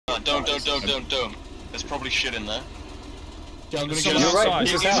Don't. There's probably shit in there. I'm gonna get outside.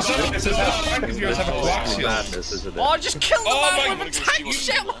 This is how Frankers yours have a coaxial. Oh, I just killed the man with a tank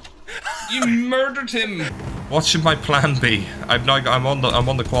shell! You murdered him! What should my plan be? I'm on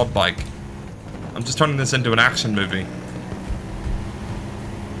the quad bike. I'm just turning this into an action movie.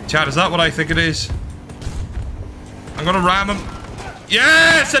 Chad, is that what I think it is? I'm gonna ram him.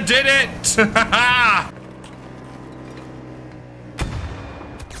 Yes, I did it!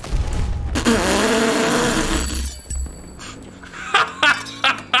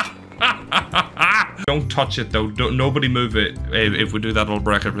 Don't touch it though. Nobody move it. If we do that, it'll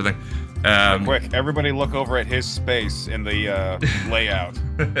break everything. Quick, everybody look over at his space in the layout.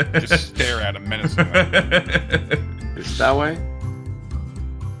 Just stare at him menacingly. It's that way?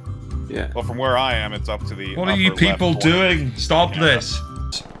 Yeah. Well, from where I am, it's up to the What are you people doing? Stop this.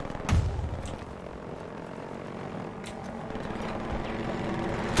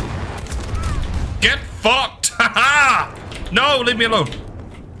 Get fucked! Haha! No, leave me alone.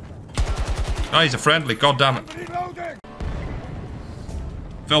 Oh, he's a friendly. God damn it.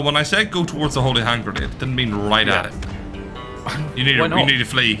 Phil, when I said go towards the holy hand grenade, didn't mean right at it. You need to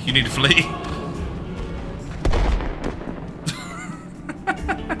flee. You need to flee.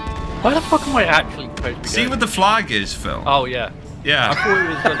 Why the fuck am I actually supposed to See go? what the flag is, Phil? Oh, yeah. Yeah. I thought it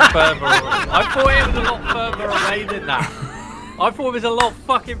was just further away. I thought it was a lot further away than that. I thought it was a lot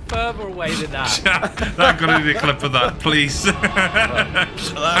fucking further away than that. I'm gonna need a clip of that, please.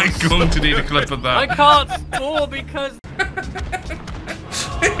 I'm going to need a clip of that. I can't score because...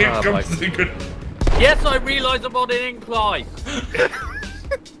 Here comes the good... Yes, I realise I'm on an incline.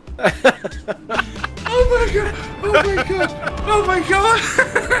 Oh my god! Oh my god! Oh my god!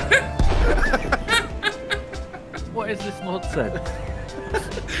 What is this nonsense?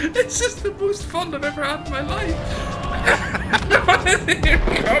 It's just the most fun I've ever had in my life. Here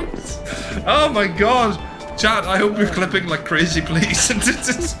it comes. Oh my god. Chat, I hope you're clipping like crazy, please.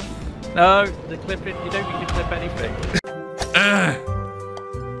 No, the clipping, you don't need to clip anything.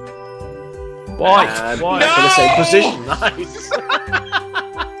 Why? Why? No! In the same position. Nice.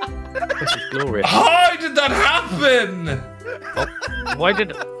 This is glorious. How did that happen? Oh, why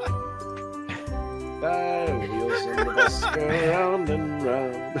did... Wheels on the bus go round and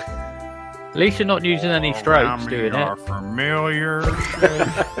round. At least you're not using any strokes doing it. Familiar.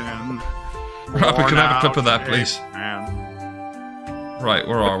 Rapper, can I have a clip of that, please? Right,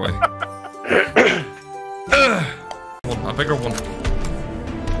 where are we? A bigger one.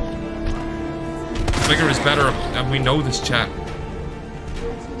 Bigger is better, and we know this, chat.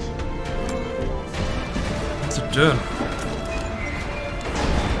 What's it doing?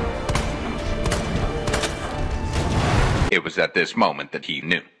 It was at this moment that he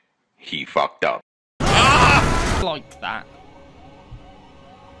knew. He fucked up. Ah! Like that.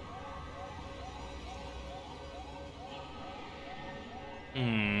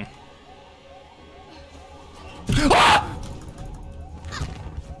 Ah!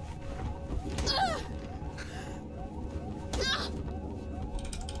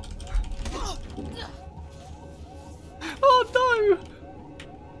 Oh no!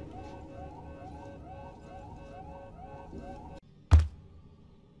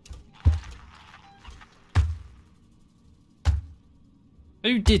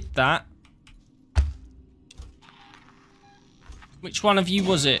 Who did that? Which one of you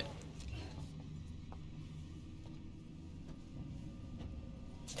was it?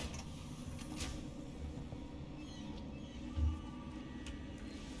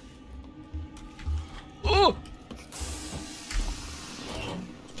 Oh!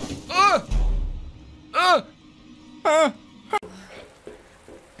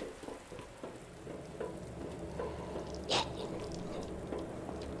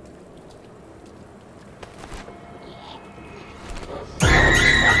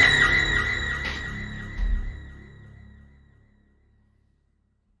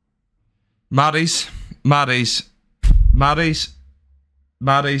 Maddie's,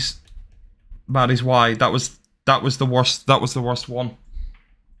 why? That was the worst. That was the worst one.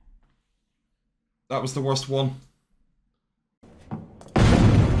 That was the worst one.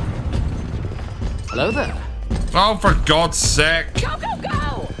 Hello there. Oh, for God's sake! Go, go,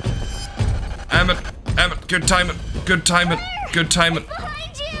 go! Emmett, good timing, good timing, good timing.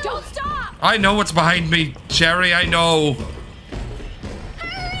 Behind you! Don't stop! I know what's behind me, Cherry. I know.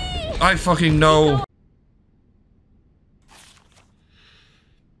 I fucking know.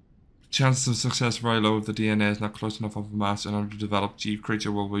 Chances of success very low if the DNA is not close enough of a mass in order to develop G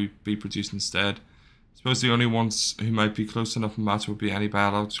creature will be produced instead. I suppose the only ones who might be close enough in mass would be any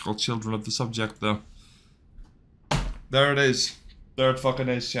biological children of the subject, though. There it is. There it fucking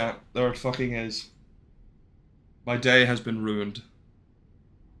is, chat. There it fucking is. My day has been ruined.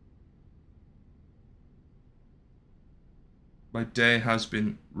 My day has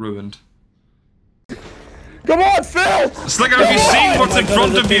been ruined. Come on, Phil! Slinger, have you seen what's in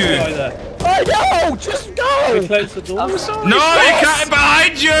front of you? I know! Just go! Close the door. I'm sorry. No, you can't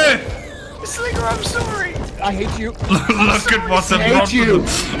behind you! Slinger, I'm sorry! I hate you. Look at what's in front of you.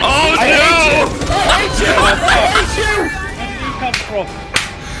 Oh I no! hate you! I hate you! Where did you come from?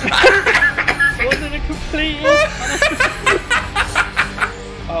 Wasn't it completely?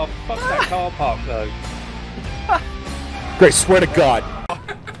 Oh, fuck that car park though. Grace, swear to God.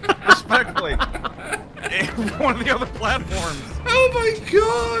 Respectfully. One of the other platforms. Oh my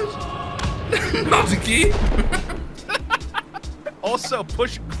god! Not again. Also,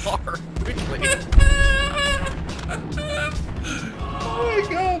 push car quickly. Oh my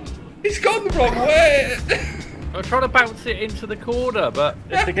god! He's gone the wrong way! I'm trying to bounce it into the corner, but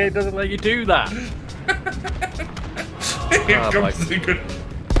the game doesn't let you do that. Here comes the good.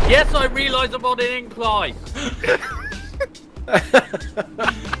 Yes, I realise I'm on an incline.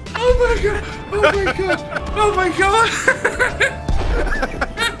 Oh my god! Oh my god! Oh my god!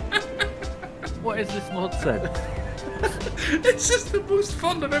 What is this nonsense? It's just the most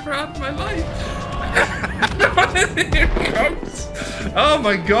fun I've ever had in my life. Here it comes. Oh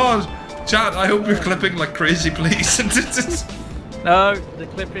my god! Chat, I hope you're clipping like crazy, please. No, the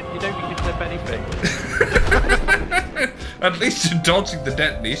clipping. You don't need to clip anything. At least you're dodging the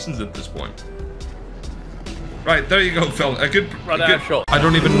detonations at this point. Right, there you go, Phil. A good shot. I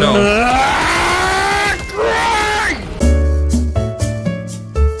don't even know.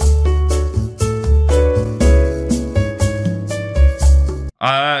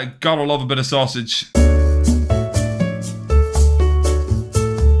 Gotta love a bit of sausage.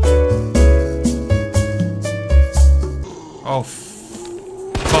 Oh,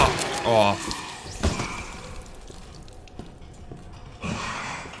 fuck off.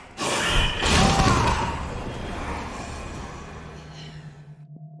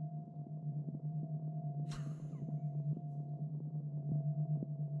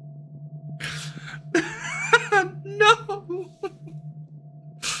 No.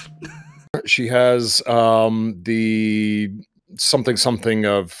 She has the something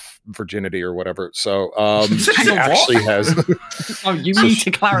of virginity or whatever. So she actually has. Oh, you need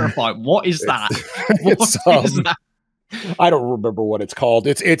to clarify. What is that? What is that? I don't remember what it's called.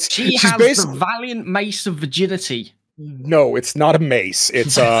 She has the valiant mace of virginity. No, it's not a mace.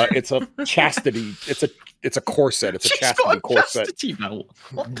 It's a chastity. It's a corset. It's a chastity corset. Chastity belt.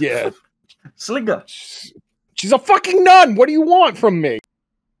 Yeah. Slinger. She's a fucking nun. What do you want from me?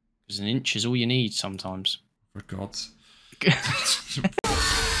 Because an inch is all you need sometimes. For God's. It's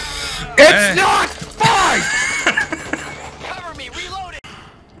not fine. Cover me, reload it.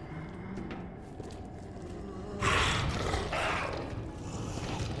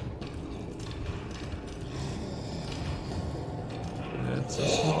 It's a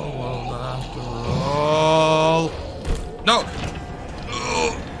small world after all. No.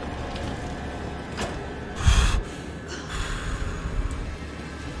 Oh.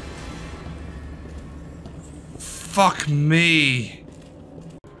 Fuck me.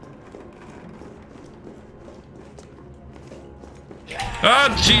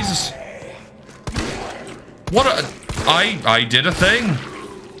 Ah, Jesus. What a... I did a thing.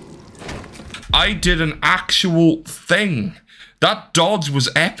 I did an actual thing. That dodge was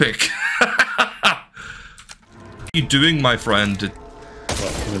epic. What are you doing, my friend?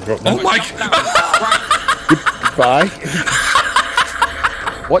 Oh my... Goodbye.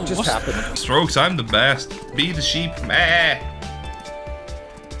 What just happened? Strokes, I'm the best. Be the sheep, meh.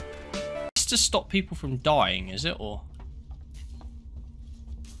 It's to stop people from dying, is it, or?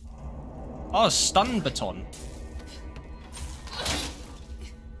 Oh, stun baton.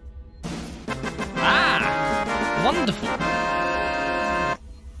 Ah, wonderful.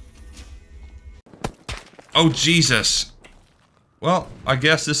 Oh, Jesus. Well, I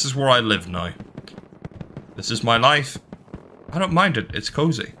guess this is where I live now. This is my life. I don't mind it. It's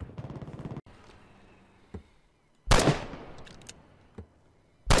cozy.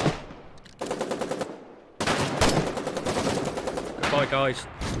 Goodbye, guys.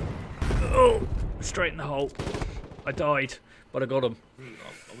 Oh, straight in the hole. I died, but I got him.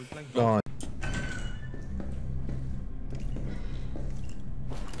 Gone.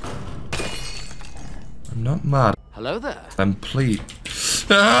 I'm not mad. Hello there. I'm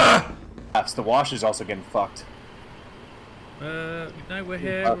pleased. Ah! The wash is also getting fucked. No, we're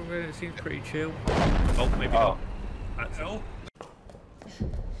here. It seems pretty chill. Oh, maybe not. That's all.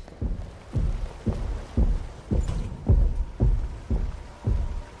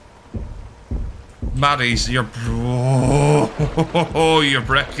 Maddie's, you're... Oh, you're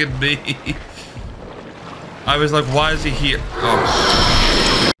wrecking me. I was like, why is he here?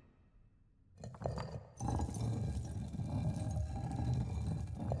 Oh,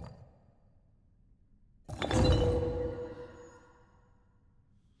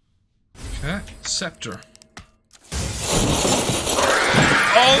 okay, scepter.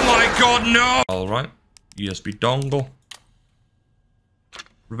 Oh my god, no! Alright, USB dongle.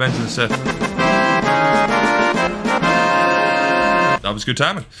 Revenge of the Sith. That was good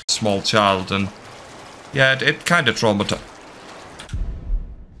timing. Small child, and yeah, it kind of traumatized.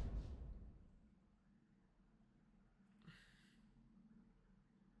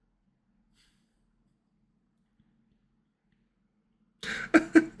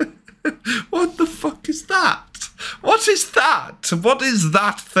 What the fuck is that? What is that? What is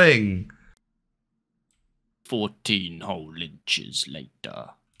that thing? 14 whole inches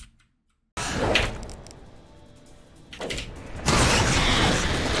later.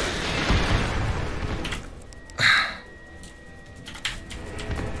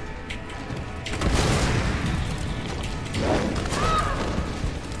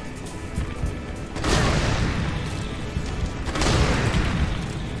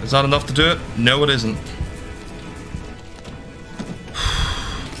 Is that enough to do it? No, it isn't.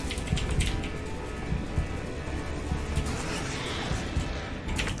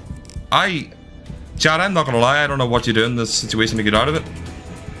 Chad, I'm not gonna lie, I don't know what you do in this situation to get out of it.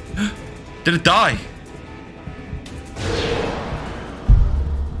 Did it die?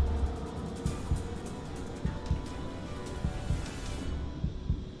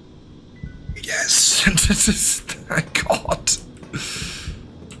 Yes! This is... Thank God.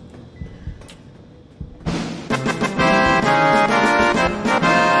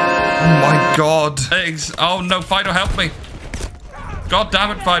 Oh my God. Eggs. Oh no, Fido, help me. God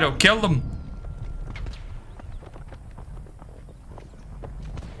damn it, Fido, kill them.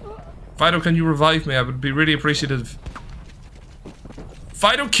 Fido, can you revive me? I would be really appreciative.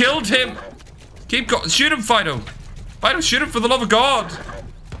 Fido killed him! Keep going. Shoot him, Fido! Fido, shoot him for the love of God!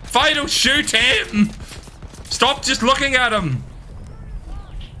 Fido, shoot him! Stop just looking at him!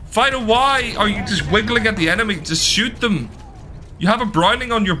 Fido, why are you just wiggling at the enemy? Just shoot them! You have a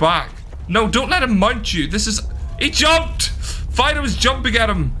Browning on your back. No, don't let him mount you. This is... He jumped! Fido is jumping at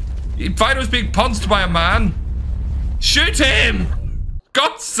him! Fido's being punched by a man! Shoot him!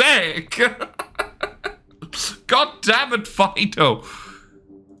 God's sake! God damn it, Fido!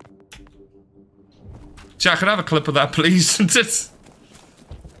 Jack, can I have a clip of that, please? Just...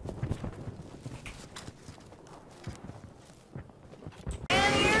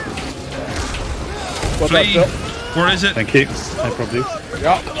 Flee! Where is it? Thank you. No problem.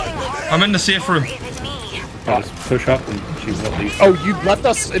 Yeah. I'm in the safe room. I'll just push up and choose what these. Oh, you left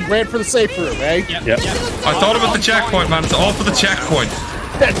us and ran for the safe room, eh? Yep. I thought about the checkpoint, man. It's all for the checkpoint.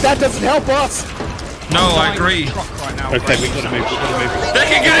 That doesn't help us. No, I agree. Okay, we gotta move. We gotta move. They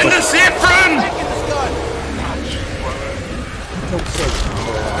can get in the safe room!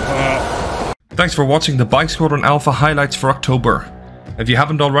 Thanks for watching the Bike Squadron Alpha highlights for October. If you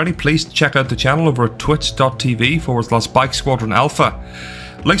haven't already, please check out the channel over at twitch.tv/Bike Squadron Alpha.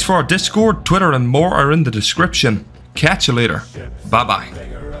 Links for our Discord, Twitter and more are in the description. Catch you later. Bye bye.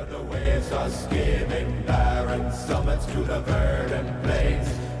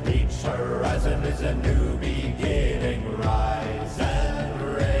 Each horizon is a new beginning.